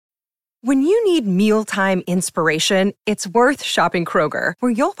When you need mealtime inspiration, it's worth shopping Kroger,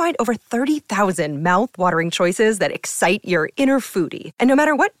 where you'll find over 30,000 mouth-watering choices that excite your inner foodie. And no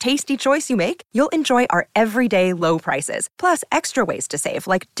matter what tasty choice you make, you'll enjoy our everyday low prices, plus extra ways to save,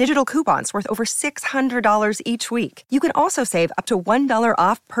 like digital coupons worth over $600 each week. You can also save up to $1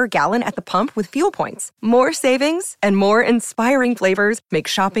 off per gallon at the pump with fuel points. More savings and more inspiring flavors make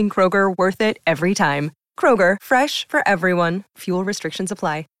shopping Kroger worth it every time. Kroger, fresh for everyone. Fuel restrictions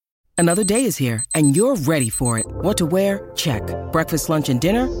apply. Another day is here, and you're ready for it. What to wear? Check. Breakfast, lunch, and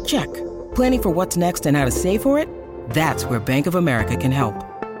dinner? Check. Planning for what's next and how to save for it? That's where Bank of America can help.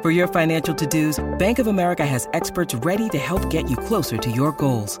 For your financial to-dos, Bank of America has experts ready to help get you closer to your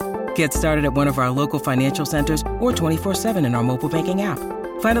goals. Get started at one of our local financial centers or 24/7 in our mobile banking app.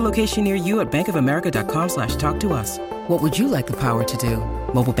 Find a location near you at bankofamerica.com/talktous. What would you like the power to do?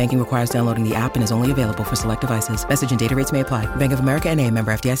 Mobile banking requires downloading the app and is only available for select devices. Message and data rates may apply. Bank of America N.A.,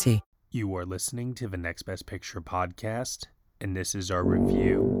 member FDIC. You are listening to the Next Best Picture podcast, and this is our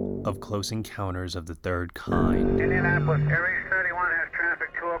review of Close Encounters of the Third Kind. Indianapolis, Aries 31 has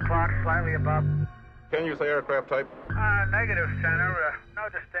traffic 2 o'clock, slightly above. Can you say aircraft type? Negative, Center. No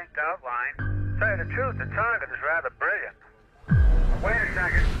distinct outline. Tell you the truth, the target is rather brilliant. Wait a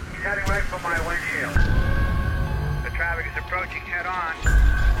second. He's heading right for my windshield. The traffic is approaching head on.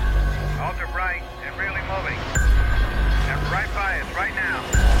 Ultra bright and really moving. And right by us, right now.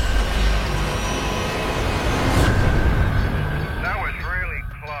 That was really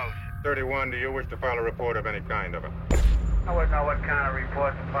close. 31, do you wish to file a report of any kind of it? I wouldn't know what kind of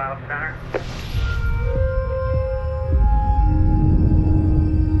report to file, Center.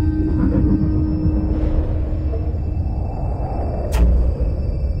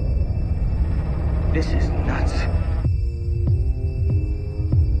 This is nuts.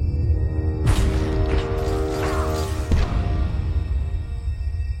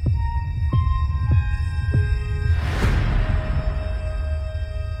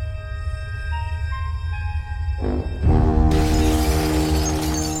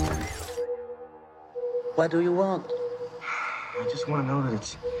 What do you want? I just want to know that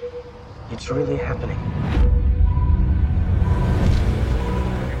it's really happening.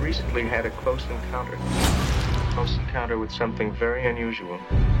 I recently had a close encounter. A close encounter with something very unusual.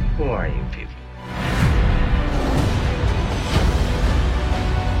 Who are you people?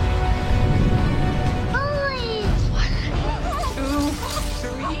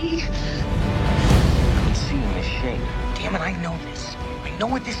 I'm seeing this shape. Damn it, I know this. I know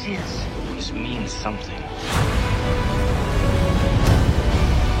what this is. This means something.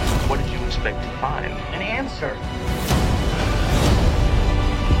 What did you expect to find? An answer.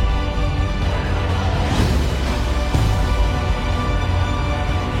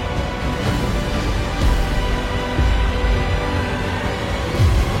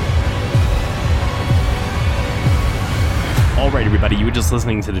 Alright everybody, you were just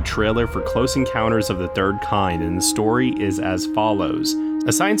listening to the trailer for Close Encounters of the Third Kind, and the story is as follows.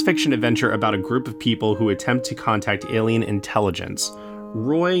 A science fiction adventure about a group of people who attempt to contact alien intelligence.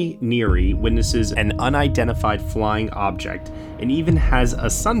 Roy Neary witnesses an unidentified flying object and even has a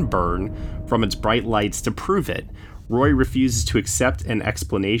sunburn from its bright lights to prove it. Roy refuses to accept an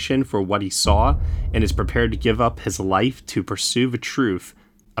explanation for what he saw and is prepared to give up his life to pursue the truth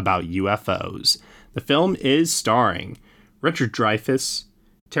about UFOs. The film is starring Richard Dreyfuss,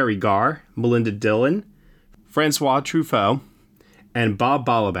 Terry Garr, Melinda Dillon, Francois Truffaut, and Bob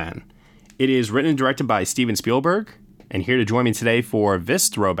Balaban. It is written and directed by Steven Spielberg, and here to join me today for this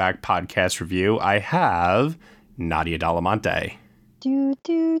throwback podcast review, I have Nadia Dalamonte. Do,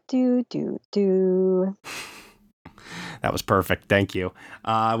 do, do, do, do. That was perfect, thank you.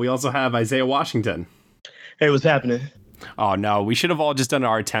 We also have Isaiah Washington. Hey, what's happening? Oh no, we should have all just done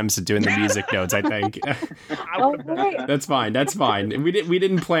our attempts at doing the music notes, I think. Oh, right. That's fine. We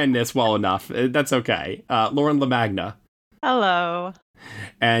didn't plan this well enough. That's okay. Lauren LaMagna. Hello.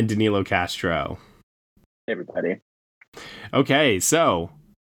 And Danilo Castro. Hey, everybody. Okay, so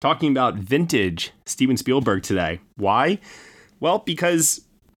talking about vintage Steven Spielberg today. Why? Well, because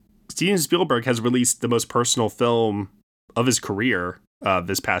Steven Spielberg has released the most personal film of his career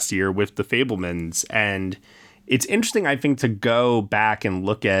this past year with The Fabelmans, and it's interesting, I think, to go back and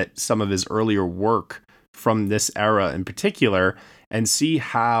look at some of his earlier work from this era in particular and see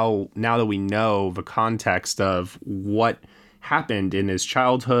how, now that we know the context of what happened in his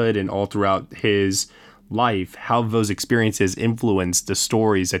childhood and all throughout his life, how those experiences influenced the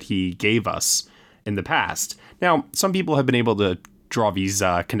stories that he gave us in the past. Now, some people have been able to draw these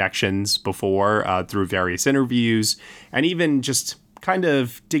connections before through various interviews, and even just kind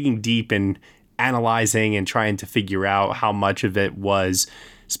of digging deep and analyzing and trying to figure out how much of it was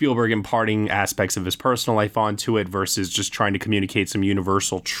Spielberg imparting aspects of his personal life onto it versus just trying to communicate some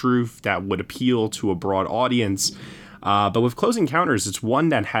universal truth that would appeal to a broad audience. But with Close Encounters, it's one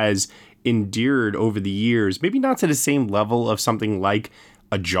that has endured over the years, maybe not to the same level of something like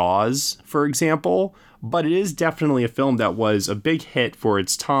a Jaws, for example, but it is definitely a film that was a big hit for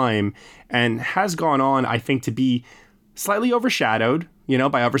its time and has gone on, I think, to be slightly overshadowed,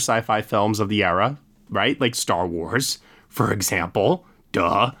 by other sci-fi films of the era, right? Like Star Wars, for example.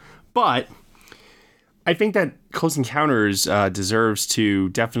 Duh. But I think that Close Encounters deserves to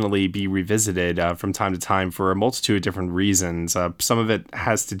definitely be revisited from time to time for a multitude of different reasons. Some of it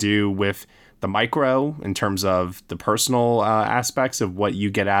has to do with the micro in terms of the personal aspects of what you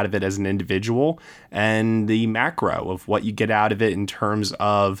get out of it as an individual, and the macro of what you get out of it in terms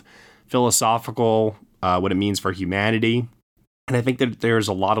of philosophical, what it means for humanity. And I think that there's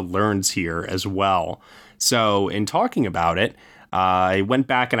a lot of learns here as well. So in talking about it, I went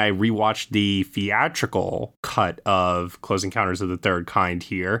back and I rewatched the theatrical cut of Close Encounters of the Third Kind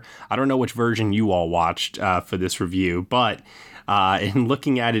here. I don't know which version you all watched for this review, but in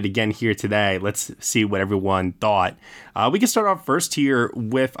looking at it again here today, let's see what everyone thought. We can start off first here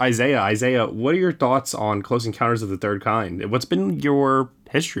with Isaiah. Isaiah, what are your thoughts on Close Encounters of the Third Kind? What's been your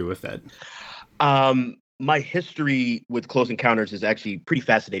history with it? My history with Close Encounters is actually pretty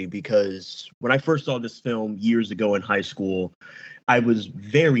fascinating because when I first saw this film years ago in high school, I was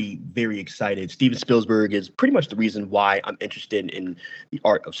very, very excited. Steven Spielberg is pretty much the reason why I'm interested in the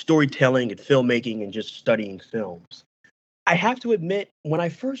art of storytelling and filmmaking and just studying films. I have to admit, when I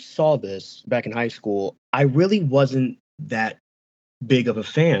first saw this back in high school, I really wasn't that big of a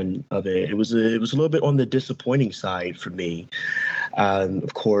fan of it. It was a little bit on the disappointing side for me.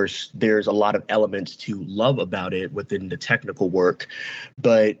 Of course, there's a lot of elements to love about it within the technical work,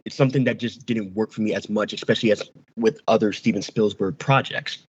 but it's something that just didn't work for me as much, especially as with other Steven Spielberg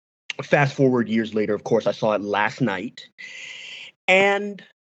projects. Fast forward years later, of course, I saw it last night, and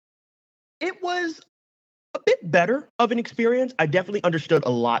it was a bit better of an experience. I definitely understood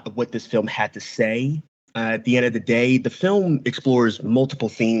a lot of what this film had to say. At the end of the day, the film explores multiple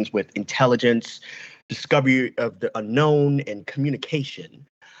themes with intelligence, discovery of the unknown, and communication.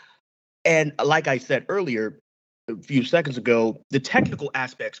 And like I said earlier, a few seconds ago, the technical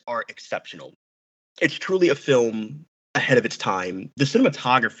aspects are exceptional. It's truly a film ahead of its time. The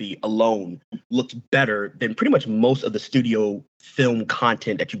cinematography alone looks better than pretty much most of the studio film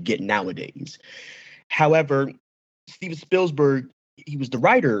content that you get nowadays. However, Steven Spielberg, he was the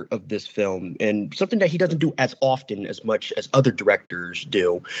writer of this film, and something that he doesn't do as often as much as other directors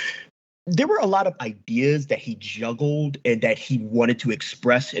do. There were a lot of ideas that he juggled and that he wanted to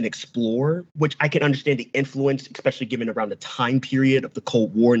express and explore, which I can understand the influence, especially given around the time period of the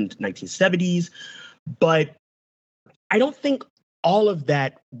Cold War in the 1970s. But I don't think all of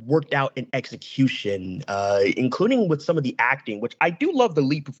that worked out in execution, including with some of the acting, which I do love the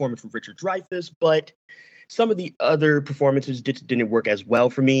lead performance from Richard Dreyfuss, but some of the other performances didn't work as well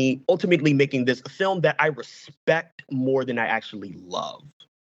for me, ultimately making this a film that I respect more than I actually love.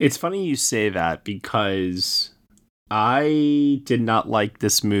 It's funny you say that because I did not like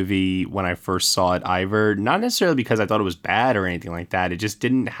this movie when I first saw it either. Not necessarily because I thought it was bad or anything like that. It just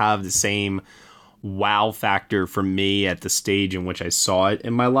didn't have the same wow factor for me at the stage in which I saw it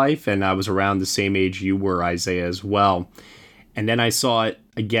in my life. And I was around the same age you were, Isaiah, as well. And then I saw it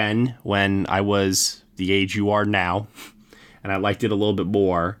again when I was the age you are now, and I liked it a little bit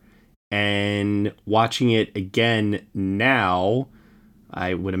more. And watching it again now,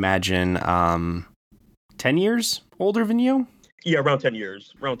 I would imagine 10 years older than you? Yeah, around 10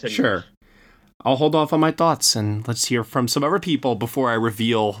 years. Sure. I'll hold off on my thoughts and let's hear from some other people before I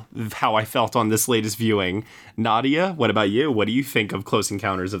reveal how I felt on this latest viewing. Nadia, what about you? What do you think of Close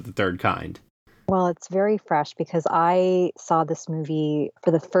Encounters of the Third Kind? Well, it's very fresh because I saw this movie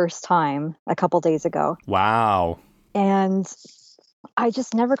for the first time a couple days ago. Wow. And I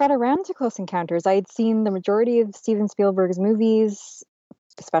just never got around to Close Encounters. I had seen the majority of Steven Spielberg's movies,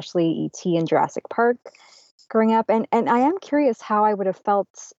 especially E.T. and Jurassic Park, growing up. And I am curious how I would have felt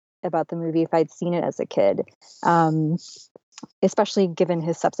about the movie if I'd seen it as a kid, especially given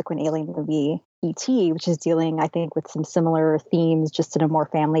his subsequent Alien movie, E.T., which is dealing, I think, with some similar themes, just in a more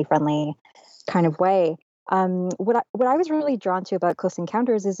family-friendly kind of way. What I was really drawn to about Close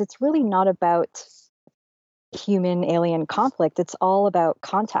Encounters is it's really not about human-alien conflict. It's all about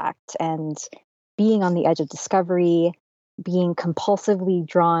contact and being on the edge of discovery, being compulsively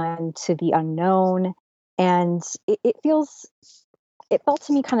drawn to the unknown. And it felt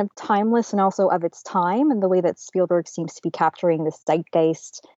to me kind of timeless and also of its time, and the way that Spielberg seems to be capturing this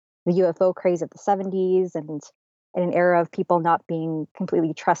zeitgeist, the UFO craze of the 70s, and in an era of people not being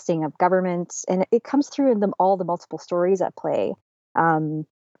completely trusting of governments. And it comes through in all the multiple stories at play, from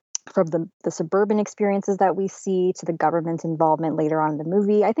the suburban experiences that we see to the government involvement later on in the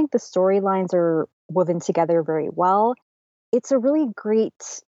movie. I think the storylines are woven together very well. It's a really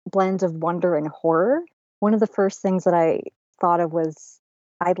great blend of wonder and horror. One of the first things that I thought of was,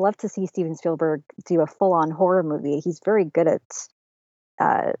 I'd love to see Steven Spielberg do a full-on horror movie. He's very good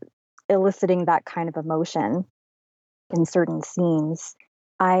at eliciting that kind of emotion in certain scenes.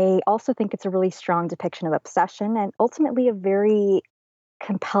 I also think it's a really strong depiction of obsession and ultimately a very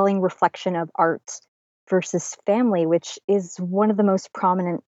compelling reflection of art versus family, which is one of the most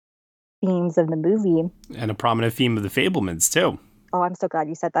prominent themes of the movie. And a prominent theme of The Fabelmans, too. Oh, I'm so glad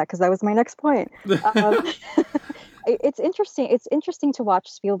you said that, because that was my next point. It's interesting. It's interesting to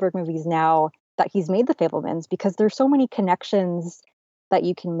watch Spielberg movies now that he's made The Fabelmans, because there's so many connections that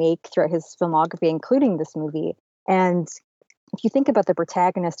you can make throughout his filmography, including this movie. And if you think about the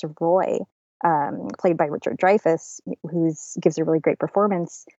protagonist of Roy, played by Richard Dreyfuss, who gives a really great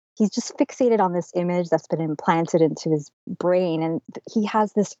performance, he's just fixated on this image that's been implanted into his brain. And he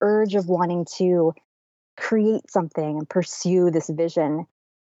has this urge of wanting to create something and pursue this vision.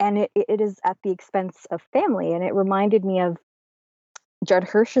 And it is at the expense of family. And it reminded me of Judd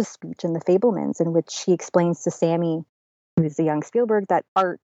Hirsch's speech in The Fabelmans, in which he explains to Sammy, who's the young Spielberg, that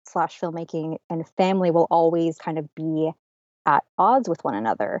art/filmmaking and family will always kind of be at odds with one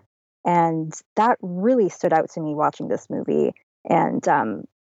another. And that really stood out to me watching this movie. And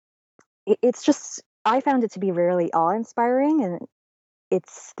it's just, I found it to be really awe-inspiring. And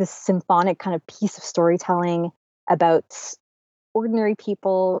it's this symphonic kind of piece of storytelling about ordinary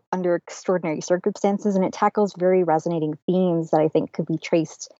people under extraordinary circumstances. And it tackles very resonating themes that I think could be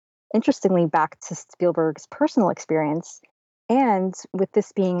traced, interestingly, back to Spielberg's personal experience. And with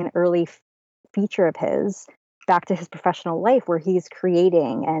this being an early feature of his, back to his professional life, where he's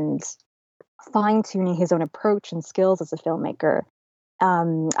creating and fine-tuning his own approach and skills as a filmmaker.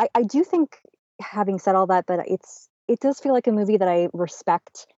 I do think, having said all that, it does feel like a movie that I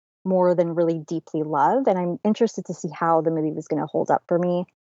respect more than really deeply love. And I'm interested to see how the movie was going to hold up for me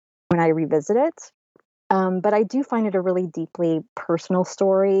when I revisit it. But I do find it a really deeply personal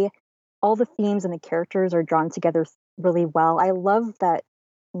story. All the themes and the characters are drawn together really well. I love that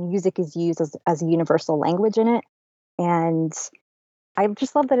music is used as a universal language in it. And I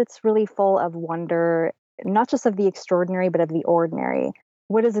just love that it's really full of wonder, not just of the extraordinary, but of the ordinary.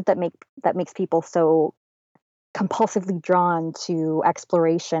 What is it that makes people so compulsively drawn to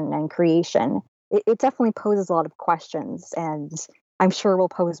exploration and creation? It definitely poses a lot of questions, and I'm sure we'll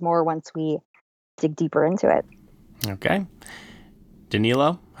pose more once we dig deeper into it. Okay.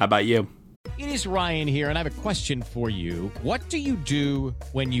 Danilo, how about you? It is Ryan here, and I have a question for you. What do you do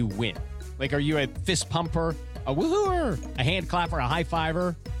when you win? Like, are you a fist pumper, a woohooer, a hand clapper, a high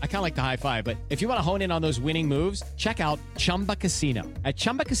fiver? I kind of like the high five, but if you want to hone in on those winning moves, check out Chumba Casino. At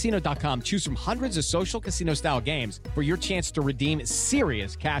ChumbaCasino.com, choose from hundreds of social casino style games for your chance to redeem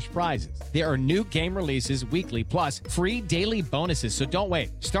serious cash prizes. There are new game releases weekly, plus free daily bonuses. So don't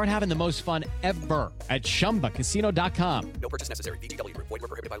wait. Start having the most fun ever at ChumbaCasino.com. No purchase necessary. VGW. Void where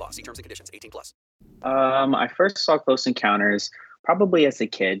prohibited by law. See terms and conditions. 18+. I first saw Close Encounters probably as a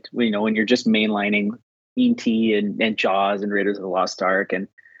kid, when you're just mainlining E.T. and Jaws and Raiders of the Lost Ark. And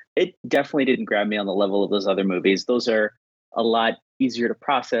it definitely didn't grab me on the level of those other movies. Those are a lot easier to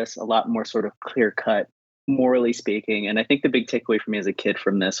process, a lot more sort of clear cut, morally speaking. And I think the big takeaway for me as a kid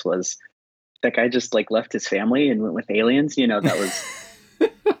from this was that guy just left his family and went with aliens. That was,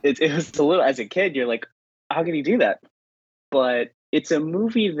 it was a little, as a kid, you're like, how can he do that? But it's a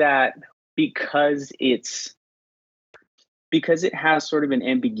movie that, because it has sort of an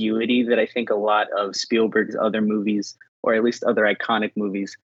ambiguity that I think a lot of Spielberg's other movies, or at least other iconic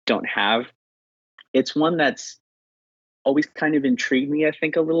movies, don't have. It's one that's always kind of intrigued me, I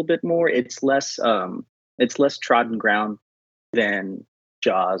think, a little bit more. It's less trodden ground than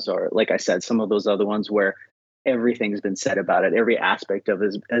Jaws, or, like I said, some of those other ones where everything's been said about it. Every aspect of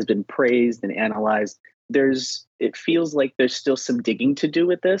it has been praised and analyzed. It feels like there's still some digging to do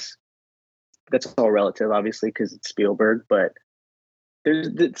with this. That's all relative, obviously, because it's Spielberg, but there's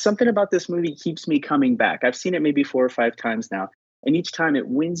something about this movie keeps me coming back. I've seen it maybe 4 or 5 times now, and each time it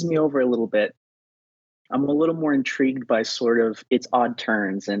wins me over a little bit. I'm a little more intrigued by sort of its odd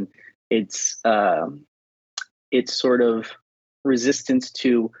turns and its sort of resistance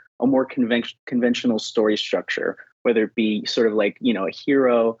to a more conventional story structure, whether it be sort of like, a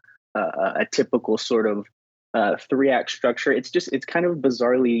hero, a typical sort of 3-act structure. It's kind of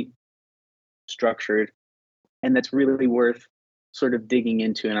bizarrely structured, and that's really worth sort of digging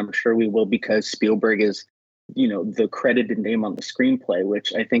into, and I'm sure we will, because Spielberg is the credited name on the screenplay,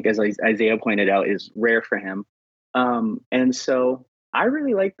 which I think, as Isaiah pointed out, is rare for him. And so I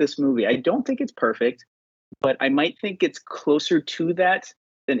really like this movie. I don't think it's perfect, but I might think it's closer to that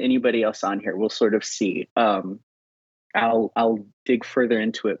than anybody else on here. We'll sort of see. I'll dig further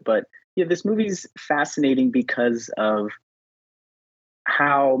into it, but yeah, this movie's fascinating because of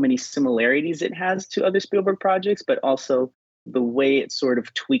how many similarities it has to other Spielberg projects, but also the way it sort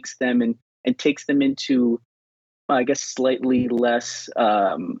of tweaks them and takes them into, I guess, slightly less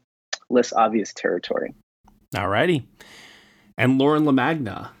obvious territory. Alrighty. And Lauren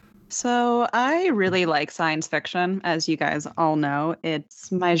LaMagna. So I really like science fiction, as you guys all know. It's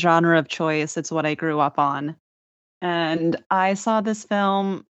my genre of choice. It's what I grew up on. And I saw this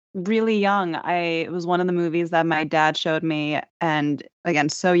film really young. It was one of the movies that my dad showed me. And again,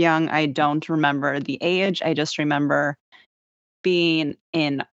 so young, I don't remember the age. I just remember being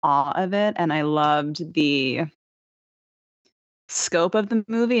in awe of it. And I loved the scope of the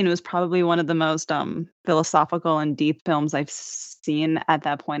movie. And it was probably one of the most philosophical and deep films I've seen at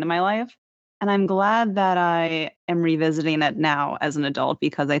that point in my life. And I'm glad that I am revisiting it now as an adult,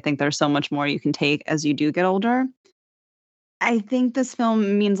 because I think there's so much more you can take as you do get older. I think this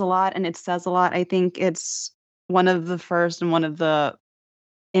film means a lot and it says a lot. I think it's one of the first and one of the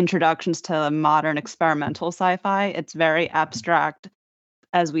introductions to modern experimental sci-fi. It's very abstract.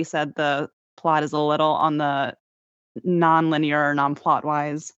 As we said, the plot is a little on the non-linear, non-plot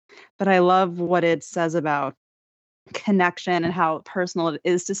wise, but I love what it says about connection and how personal it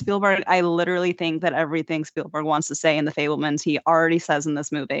is to Spielberg. I literally think that everything Spielberg wants to say in The Fabelmans, he already says in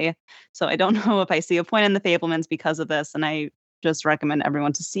this movie. So I don't know if I see a point in The Fabelmans because of this, and I just recommend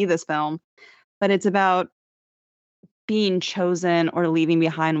everyone to see this film. But it's about being chosen or leaving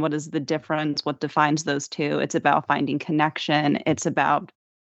behind. What is the difference? What defines those two? It's about finding connection. It's about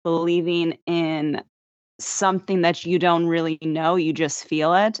believing in something that you don't really know, you just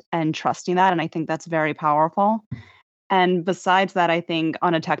feel it, and trusting that. And I think that's very powerful. And besides that, I think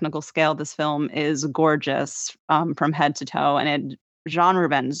on a technical scale, this film is gorgeous from head to toe, and it genre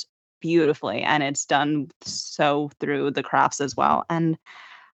bends beautifully, and it's done so through the crafts as well. And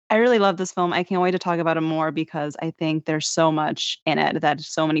I really love this film. I can't wait to talk about it more, because I think there's so much in it that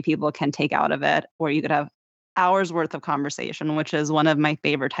so many people can take out of it, where you could have hours worth of conversation, which is one of my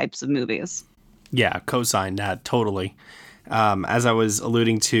favorite types of movies. Yeah, co-sign that totally. As I was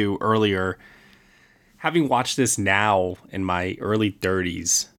alluding to earlier, having watched this now in my early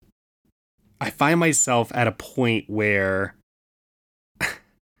 30s, I find myself at a point where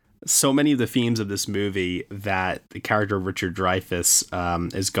so many of the themes of this movie that the character of Richard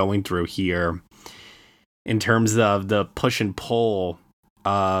Dreyfuss is going through here, in terms of the push and pull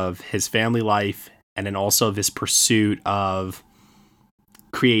of his family life, and then also this pursuit of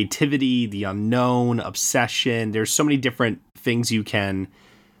creativity, the unknown, obsession. There's so many different things you can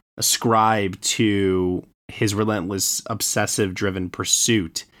ascribe to his relentless, obsessive-driven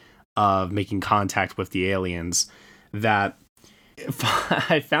pursuit of making contact with the aliens, that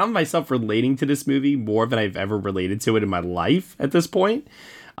I found myself relating to this movie more than I've ever related to it in my life at this point.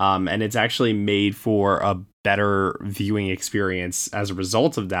 And it's actually made for a better viewing experience as a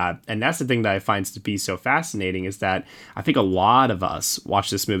result of that. And that's the thing that I find to be so fascinating, is that I think a lot of us watch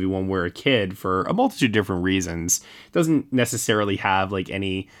this movie when we're a kid for a multitude of different reasons. It doesn't necessarily have like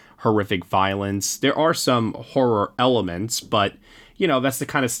any horrific violence. There are some horror elements, but that's the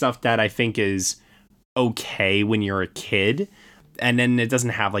kind of stuff that I think is okay when you're a kid. And then it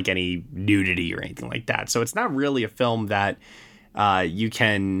doesn't have like any nudity or anything like that. So it's not really a film that you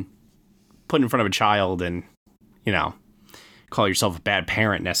can put in front of a child and, call yourself a bad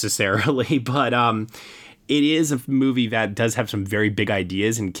parent necessarily. But it is a movie that does have some very big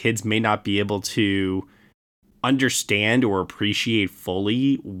ideas, and kids may not be able to understand or appreciate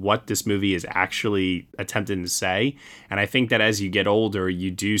fully what this movie is actually attempting to say. And I think that as you get older,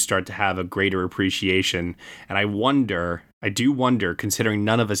 you do start to have a greater appreciation. And I do wonder, considering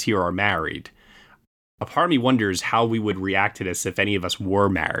none of us here are married, a part of me wonders how we would react to this if any of us were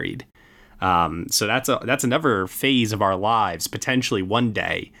married. So that's another phase of our lives, potentially one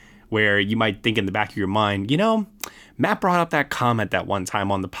day, where you might think in the back of your mind, Matt brought up that comment that one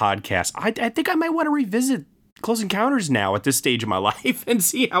time on the podcast. I think I might want to revisit Close Encounters now at this stage of my life and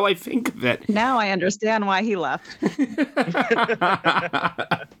see how I think of it. Now I understand why he left.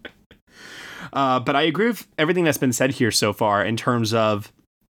 But I agree with everything that's been said here so far, in terms of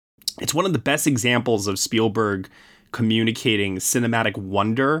it's one of the best examples of Spielberg communicating cinematic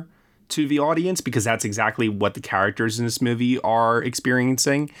wonder to the audience, because that's exactly what the characters in this movie are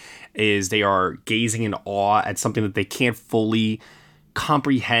experiencing, is they are gazing in awe at something that they can't fully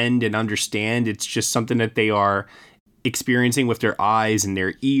comprehend and understand. It's just something that they are experiencing with their eyes and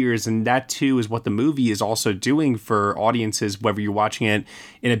their ears. And that too is what the movie is also doing for audiences, whether you're watching it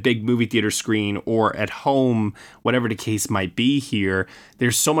in a big movie theater screen or at home, whatever the case might be here.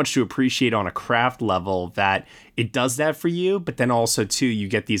 There's so much to appreciate on a craft level that it does that for you. But then also too, you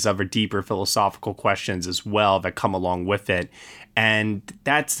get these other deeper philosophical questions as well that come along with it. And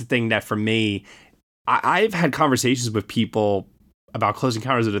that's the thing that for me, I've had conversations with people about Close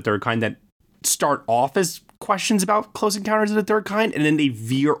Encounters of the Third Kind that start off as questions about Close Encounters of the Third Kind, and then they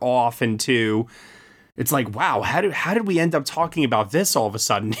veer off into, it's like, wow, how did we end up talking about this all of a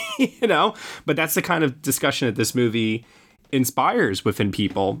sudden? You know, but that's the kind of discussion that this movie inspires within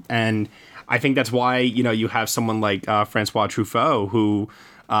people. And I think that's why, you know, you have someone like Francois Truffaut, who,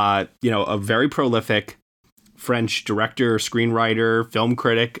 you know, a very prolific French director, screenwriter, film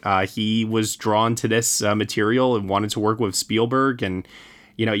critic. He was drawn to this material and wanted to work with Spielberg. And,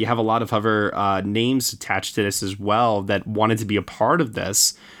 you know, you have a lot of other names attached to this as well that wanted to be a part of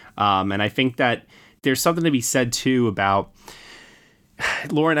this. And I think that there's something to be said too about,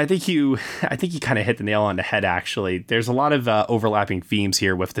 Lauren, I think you kind of hit the nail on the head, actually. There's a lot of overlapping themes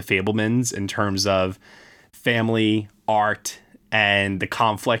here with The Fabelmans in terms of family, art, and the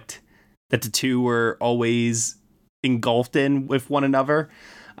conflict that the two were always engulfed in with one another.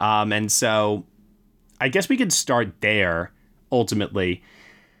 And so I guess we could start there, ultimately.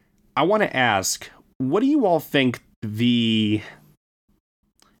 I want to ask, what do you all think the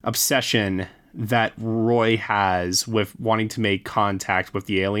obsession that Roy has with wanting to make contact with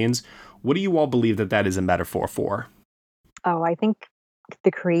the aliens, what do you all believe that is a metaphor for? Oh, I think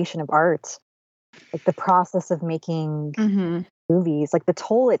the creation of art, like the process of making movies, like the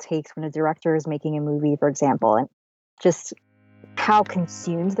toll it takes when a director is making a movie, for example, and just how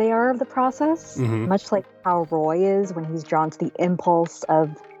consumed they are of the process, much like how Roy is when he's drawn to the impulse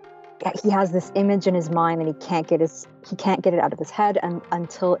of, he has this image in his mind and he can't get it out of his head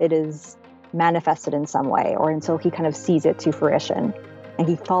until it is manifested in some way, or until he kind of sees it to fruition, and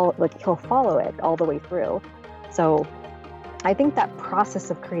he'll follow it all the way through. So I think that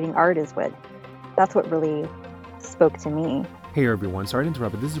process of creating art that's what really spoke to me. Hey everyone, sorry to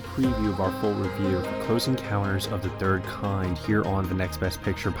interrupt, but this is a preview of our full review for Close Encounters of the Third Kind here on the Next Best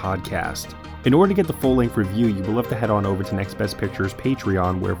Picture podcast. In order to get the full-length review, you will have to head on over to Next Best Picture's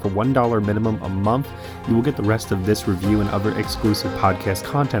Patreon, where for $1 minimum a month, you will get the rest of this review and other exclusive podcast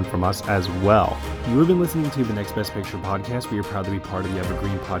content from us as well. You have been listening to the Next Best Picture podcast. We are proud to be part of the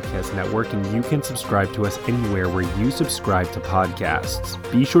Evergreen Podcast Network, and you can subscribe to us anywhere where you subscribe to podcasts.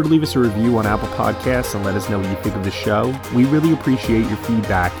 Be sure to leave us a review on Apple Podcasts and let us know what you think of the show. We really appreciate your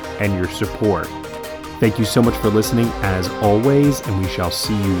feedback and your support. Thank you so much for listening, as always, and we shall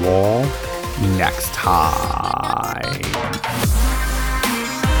see you all next time.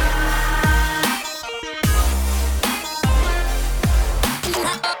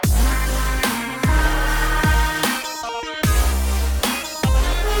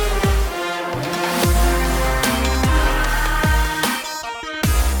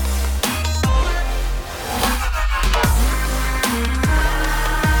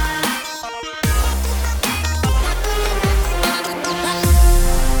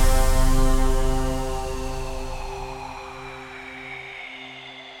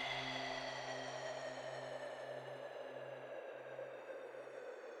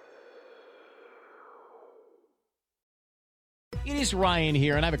 It is Ryan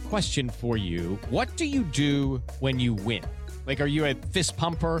here, and I have a question for you. What do you do when you win? Like, are you a fist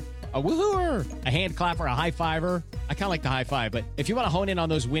pumper, a woohooer, a hand clapper, a high fiver? I kind of like the high five, but if you want to hone in on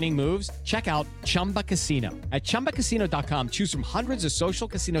those winning moves, check out Chumba Casino. At ChumbaCasino.com, choose from hundreds of social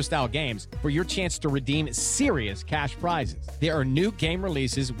casino-style games for your chance to redeem serious cash prizes. There are new game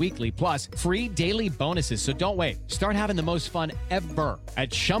releases weekly, plus free daily bonuses. So don't wait. Start having the most fun ever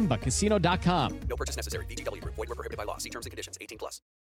at ChumbaCasino.com. No purchase necessary. VGW Group. Void where prohibited by law. See terms and conditions. 18+.